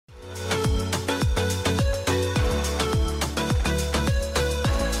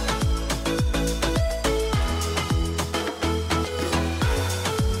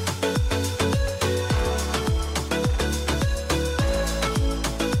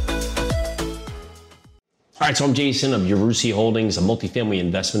All right, so I'm Jason of Yarusi Holdings, a multifamily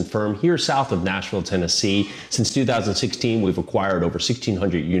investment firm here south of Nashville, Tennessee. Since 2016, we've acquired over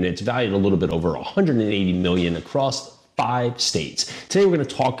 1,600 units, valued a little bit over $180 million across 5 states. Today, we're going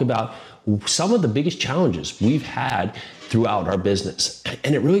to talk about some of the biggest challenges we've had throughout our business.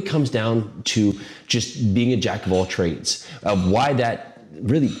 And it really comes down to just being a jack of all trades, of why that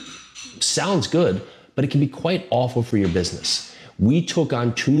really sounds good, but it can be quite awful for your business. We took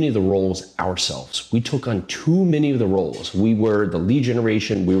on too many of the roles ourselves. We took on too many of the roles. We were the lead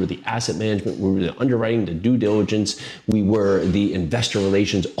generation, we were the asset management, we were the underwriting, the due diligence, we were the investor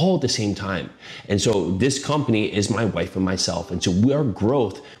relations, all at the same time. And so this company is my wife and myself. And so our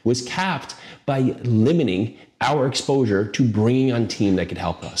growth was capped by limiting our exposure to bringing on team that could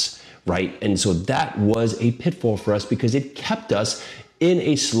help us, right? And so that was a pitfall for us because it kept us in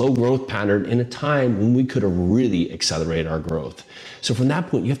a slow growth pattern in a time when we could have really accelerated our growth. So from that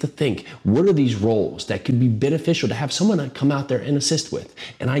point, you have to think, what are these roles that could be beneficial to have someone come out there and assist with?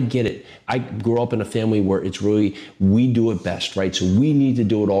 And I get it. I grew up in a family where it's really, we do it best, right? So we need to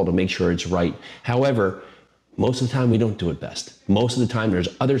do it all to make sure it's right. However, most of the time we don't do it best. Most of the time there's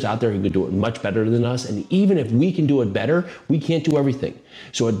others out there who can do it much better than us. And even if we can do it better, we can't do everything.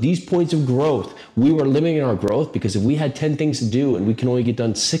 So at these points of growth, we were limiting our growth because if we had 10 things to do and we can only get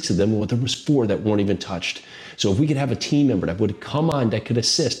done 6 of them, well, there was 4 that weren't even touched. So if we could have a team member that would come on, that could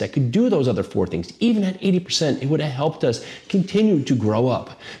assist, that could do those other 4 things, even at 80%, it would have helped us continue to grow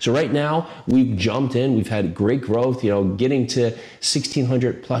up. So right now we've jumped in, we've had great growth, getting to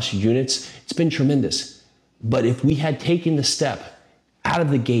 1,600 plus units. It's been tremendous. But if we had taken the step out of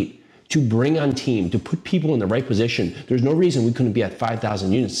the gate to bring on team, to put people in the right position, there's no reason we couldn't be at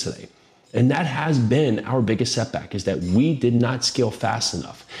 5,000 units today. And that has been our biggest setback, is that we did not scale fast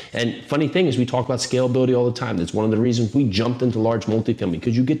enough. And funny thing is, we talk about scalability all the time. That's one of the reasons we jumped into large multifamily,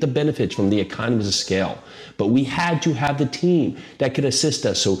 because you get the benefits from the economies of scale. But we had to have the team that could assist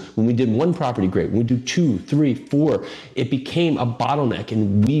us. So when we did 1 property, great. When we do 2, 3, 4, it became a bottleneck,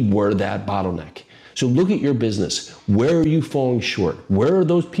 and we were that bottleneck. So look at your business. Where are you falling short? Where are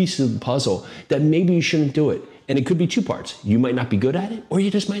those pieces of the puzzle that maybe you shouldn't do it? And it could be 2 parts. You might not be good at it, or you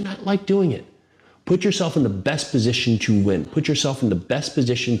just might not like doing it. Put yourself in the best position to win. Put yourself in the best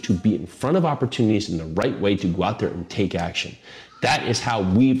position to be in front of opportunities in the right way to go out there and take action. That is how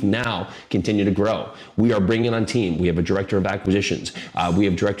we've now continued to grow. We are bringing on team. We have a director of acquisitions. We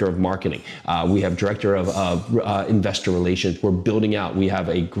have director of marketing. We have director of investor relations. We're building out. We have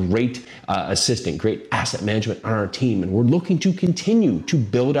a great assistant, great asset management on our team. And we're looking to continue to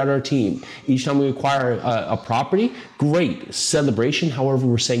build out our team. Each time we acquire a property, great celebration. However,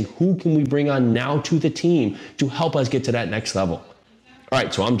 we're saying, who can we bring on now to the team to help us get to that next level? All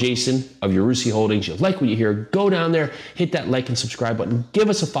right, so I'm Jason of Yarusi Holdings. You like what you hear, go down there, hit that like and subscribe button. Give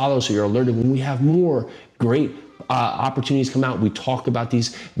us a follow so you're alerted when we have more great opportunities come out. We talk about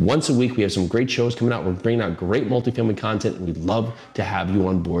these once a week. We have some great shows coming out. We're bringing out great multifamily content, and we'd love to have you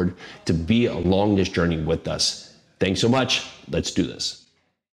on board to be along this journey with us. Thanks so much. Let's do this.